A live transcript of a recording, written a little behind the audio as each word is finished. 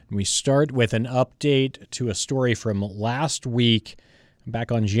We start with an update to a story from last week. Back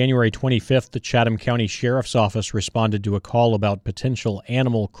on January 25th, the Chatham County Sheriff's Office responded to a call about potential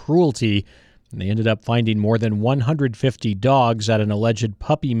animal cruelty. And they ended up finding more than 150 dogs at an alleged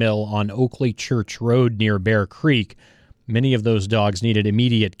puppy mill on Oakley Church Road near Bear Creek. Many of those dogs needed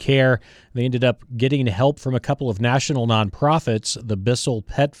immediate care. They ended up getting help from a couple of national nonprofits, the Bissell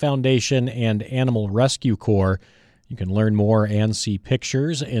Pet Foundation and Animal Rescue Corps. You can learn more and see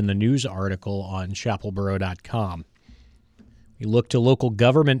pictures in the news article on chapelboro.com. We look to local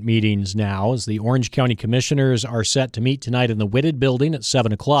government meetings now as the Orange County Commissioners are set to meet tonight in the Whitted Building at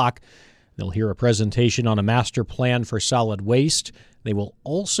 7 o'clock. They'll hear a presentation on a master plan for solid waste. They will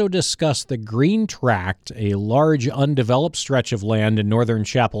also discuss the Green Tract, a large undeveloped stretch of land in northern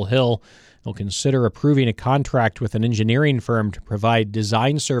Chapel Hill. They'll consider approving a contract with an engineering firm to provide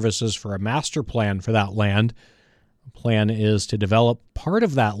design services for a master plan for that land. The plan is to develop part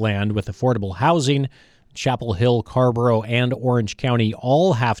of that land with affordable housing. Chapel Hill, Carrboro, and Orange County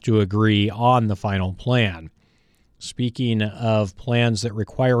all have to agree on the final plan. Speaking of plans that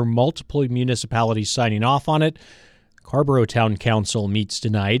require multiple municipalities signing off on it, Carrboro Town Council meets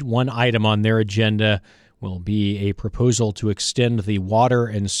tonight. One item on their agenda will be a proposal to extend the water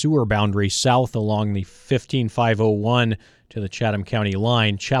and sewer boundary south along the 15501 to the Chatham County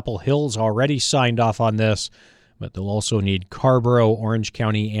line. Chapel Hill's already signed off on this, but they'll also need Carrboro, Orange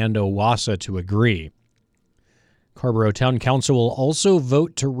County, and Owasso to agree. Carrboro Town Council will also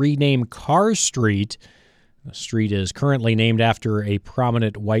vote to rename Carr Street. The street is currently named after a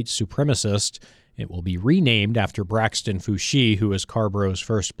prominent white supremacist. It will be renamed after Braxton Foushee, who was Carrboro's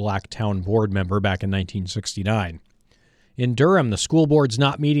first black town board member back in 1969. In Durham, the school board's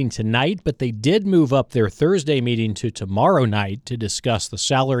not meeting tonight, but they did move up their Thursday meeting to tomorrow night to discuss the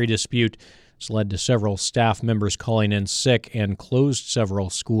salary dispute. It's led to several staff members calling in sick and closed several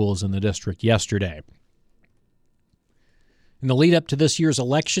schools in the district yesterday. In the lead up to this year's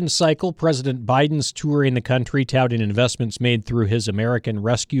election cycle, President Biden's touring the country touting investments made through his American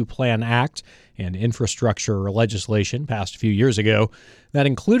Rescue Plan Act and infrastructure legislation passed a few years ago. That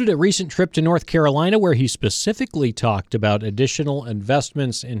included a recent trip to North Carolina where he specifically talked about additional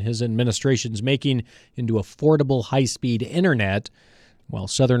investments in his administration's making into affordable high-speed internet. While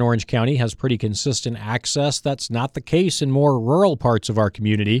Southern Orange County has pretty consistent access, that's not the case in more rural parts of our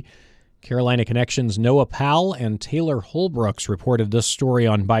community. Carolina Connection's Noah Powell and Taylor Holbrooks reported this story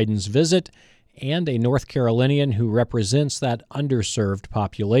on Biden's visit and a North Carolinian who represents that underserved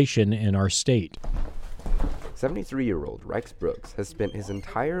population in our state. 73-year-old Rex Brooks has spent his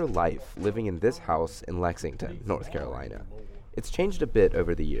entire life living in this house in Lexington, North Carolina. It's changed a bit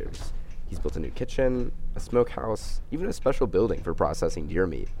over the years. He's built a new kitchen, a smokehouse, even a special building for processing deer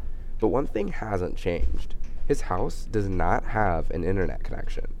meat. But one thing hasn't changed. His house does not have an internet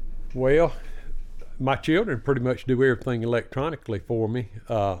connection. Well, my children pretty much do everything electronically for me.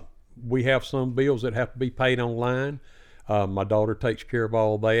 We have some bills that have to be paid online. My daughter takes care of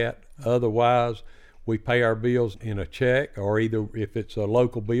all that. Otherwise, we pay our bills in a check, or either if it's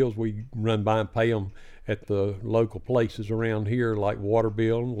local bills, we run by and pay them at the local places around here, like water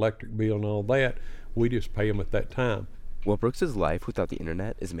bill and electric bill and all that. We just pay them at that time. While Brooks's life without the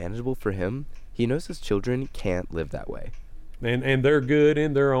internet is manageable for him, he knows his children can't live that way. And they're good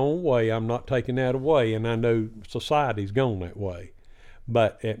in their own way. I'm not taking that away, and I know society's gone that way.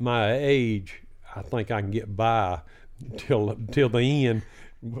 But at my age, I think I can get by till the end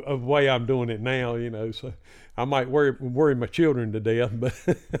of the way I'm doing it now, So I might worry my children to death, but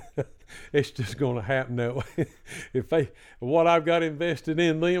it's just going to happen that way. What I've got invested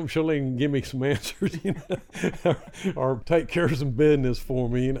in them, surely can give me some answers, or take care of some business for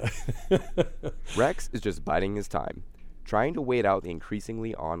me, Rex is just biding his time, trying to wait out the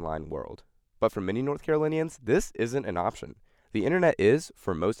increasingly online world. But for many North Carolinians, this isn't an option. The internet is,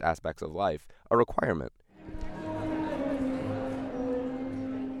 for most aspects of life, a requirement.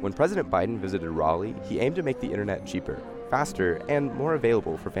 When President Biden visited Raleigh, he aimed to make the internet cheaper, faster, and more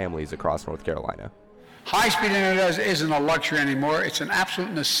available for families across North Carolina. High-speed internet isn't a luxury anymore, it's an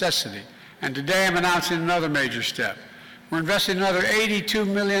absolute necessity. And today I'm announcing another major step. We're investing another $82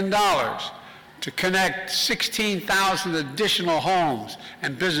 million to connect 16,000 additional homes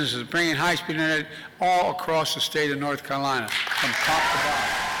and businesses, bringing high-speed internet all across the state of North Carolina, from top to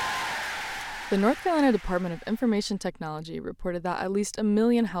bottom. The North Carolina Department of Information Technology reported that at least 1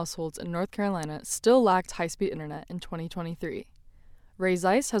 million households in North Carolina still lacked high-speed internet in 2023. Ray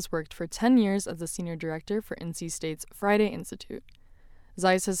Zeiss has worked for 10 years as the senior director for NC State's Friday Institute.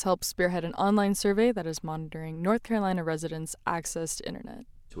 Zeiss has helped spearhead an online survey that is monitoring North Carolina residents' access to internet.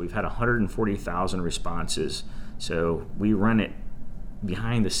 So we've had 140,000 responses. So we run it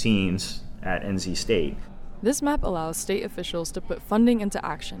behind the scenes at NC State. This map allows state officials to put funding into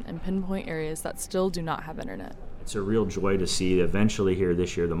action and pinpoint areas that still do not have internet. It's a real joy to see that eventually here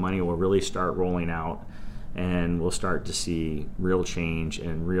this year the money will really start rolling out, and we'll start to see real change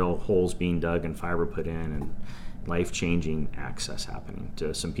and real holes being dug and fiber put in and life-changing access happening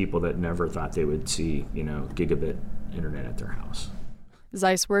to some people that never thought they would see, gigabit internet at their house.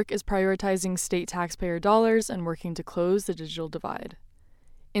 Zeiss work is prioritizing state taxpayer dollars and working to close the digital divide.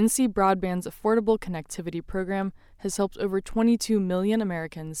 NC Broadband's affordable connectivity program has helped over 22 million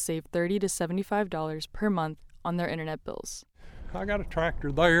Americans save $30 to $75 per month on their internet bills. I got a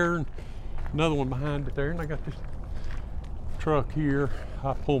tractor there and another one behind it there, and I got this truck here.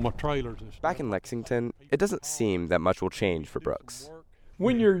 I pull my trailers. Back in Lexington, it doesn't seem that much will change for Brooks.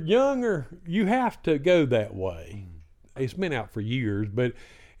 When you're younger, you have to go that way. It's been out for years, but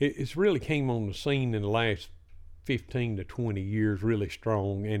it's really came on the scene in the last 15 to 20 years, really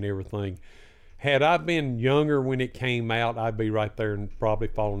strong and everything. Had I been younger when it came out, I'd be right there and probably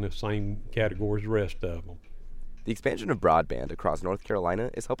fall in the same category as the rest of them. The expansion of broadband across North Carolina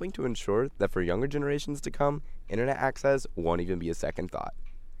is helping to ensure that for younger generations to come, internet access won't even be a second thought.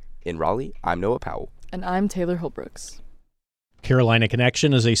 In Raleigh, I'm Noah Powell. And I'm Taylor Holbrooks. Carolina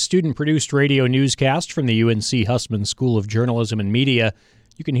Connection is a student-produced radio newscast from the UNC Hussman School of Journalism and Media.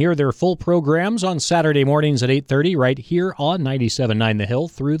 You can hear their full programs on Saturday mornings at 8:30 right here on 97.9 The Hill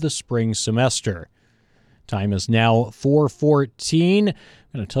through the spring semester. Time is now 4:14. I'm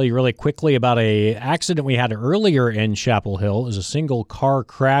going to tell you really quickly about an accident we had earlier in Chapel Hill. It was a single-car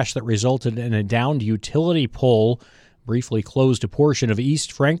crash that resulted in a downed utility pole, briefly closed a portion of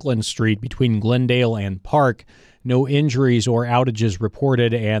East Franklin Street between Glendale and Park. No injuries or outages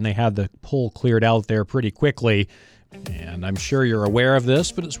reported, and they had the pole cleared out there pretty quickly. And I'm sure you're aware of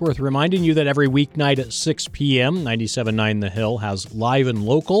this, but it's worth reminding you that every weeknight at 6 p.m., 97.9 The Hill has Live and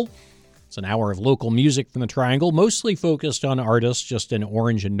Local. It's an hour of local music from the Triangle, mostly focused on artists just in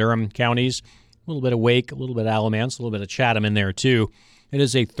Orange and Durham counties. A little bit of Wake, a little bit of Alamance, a little bit of Chatham in there too. It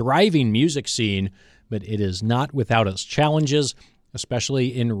is a thriving music scene, but it is not without its challenges,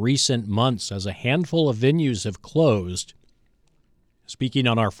 especially in recent months as a handful of venues have closed. Speaking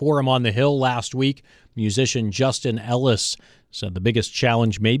on our forum on the Hill last week, musician Justin Ellis said the biggest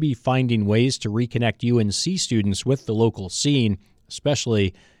challenge may be finding ways to reconnect UNC students with the local scene,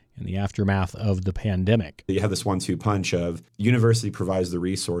 especially in the aftermath of the pandemic. You have this 1-2 punch of university provides the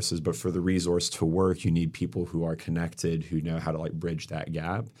resources, but for the resource to work, you need people who are connected, who know how to bridge that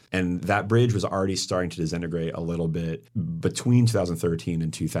gap. And that bridge was already starting to disintegrate a little bit between 2013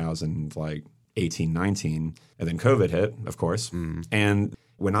 and 2018, 19. And then COVID hit, of course. And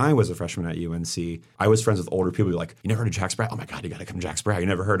when I was a freshman at UNC, I was friends with older people who were like, you never heard of Jack Sprout? Oh my God, you got to come to Jack Sprout. You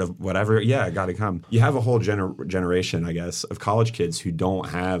never heard of whatever? Yeah, I got to come. You have a whole generation, I guess, of college kids who don't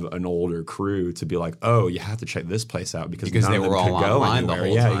have an older crew to be like, oh, you have to check this place out because none they of them were all could go online anywhere. the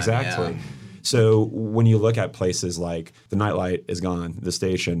whole Yeah, time. exactly. Yeah. So when you look at places like the Nightlight is gone, the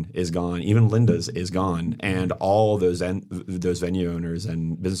station is gone, even Linda's is gone, and all those venue owners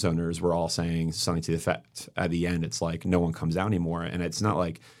and business owners were all saying something to the effect at the end, it's like no one comes out anymore. And it's not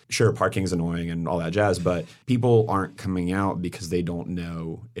like, sure, parking's annoying and all that jazz, but people aren't coming out because they don't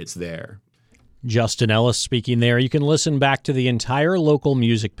know it's there. Justin Ellis speaking there. You can listen back to the entire local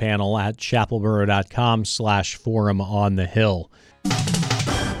music panel at chapelboro.com/forum on the Hill.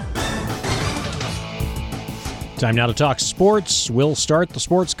 Time now to talk sports. We'll start the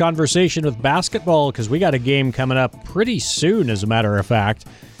sports conversation with basketball because we got a game coming up pretty soon, as a matter of fact.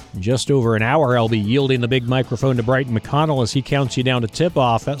 In just over an hour, I'll be yielding the big microphone to Brighton McConnell as he counts you down to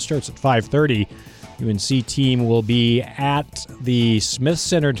tip-off. That starts at 5:30. UNC team will be at the Smith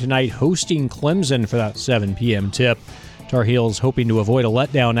Center tonight hosting Clemson for that 7 p.m. tip. Tar Heels hoping to avoid a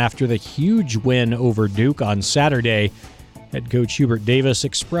letdown after the huge win over Duke on Saturday. Head coach Hubert Davis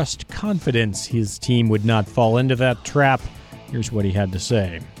expressed confidence his team would not fall into that trap. Here's what he had to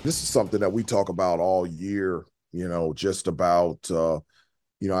say. This is something that we talk about all year, just about, I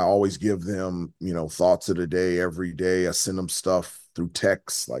always give them, thoughts of the day every day. I send them stuff through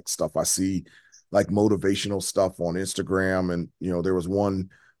text, like stuff I see, like motivational stuff on Instagram. And, there was one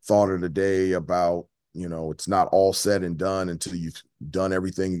thought of the day about, it's not all said and done until you've done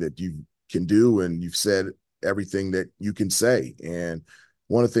everything that you can do and you've said everything that you can say. And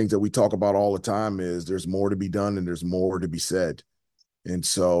one of the things that we talk about all the time is there's more to be done and there's more to be said. And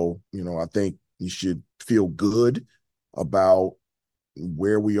so, I think you should feel good about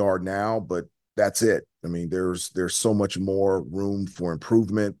where we are now, but that's it. I mean, there's so much more room for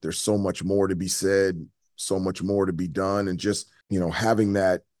improvement. There's so much more to be said, so much more to be done. And just, having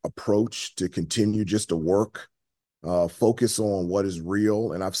that approach to continue just to work Focus on what is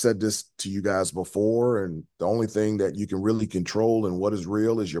real. And I've said this to you guys before, and the only thing that you can really control in what is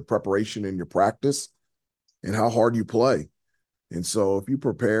real is your preparation and your practice and how hard you play. And so if you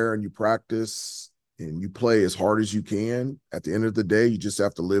prepare and you practice and you play as hard as you can, at the end of the day, you just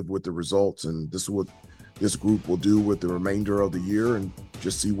have to live with the results. And this is what this group will do with the remainder of the year and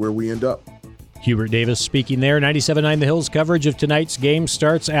just see where we end up. Hubert Davis speaking there. 97.9 The Hills coverage of tonight's game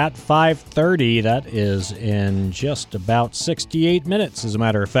starts at 5:30. That is in just about 68 minutes, as a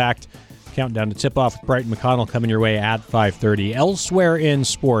matter of fact. Countdown to tip-off with Brighton McConnell coming your way at 5:30. Elsewhere in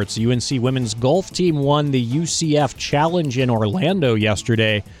sports, the UNC women's golf team won the UCF Challenge in Orlando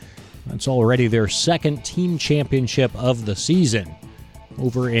yesterday. That's already their second team championship of the season.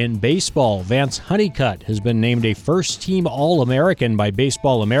 Over in baseball, Vance Honeycutt has been named a first-team All-American by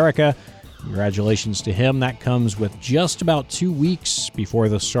Baseball America. Congratulations to him. That comes with just about 2 weeks before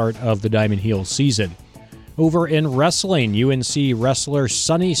the start of the Diamond Heels season. Over in wrestling, UNC wrestler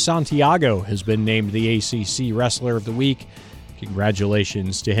Sonny Santiago has been named the ACC Wrestler of the Week.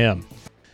 Congratulations to him.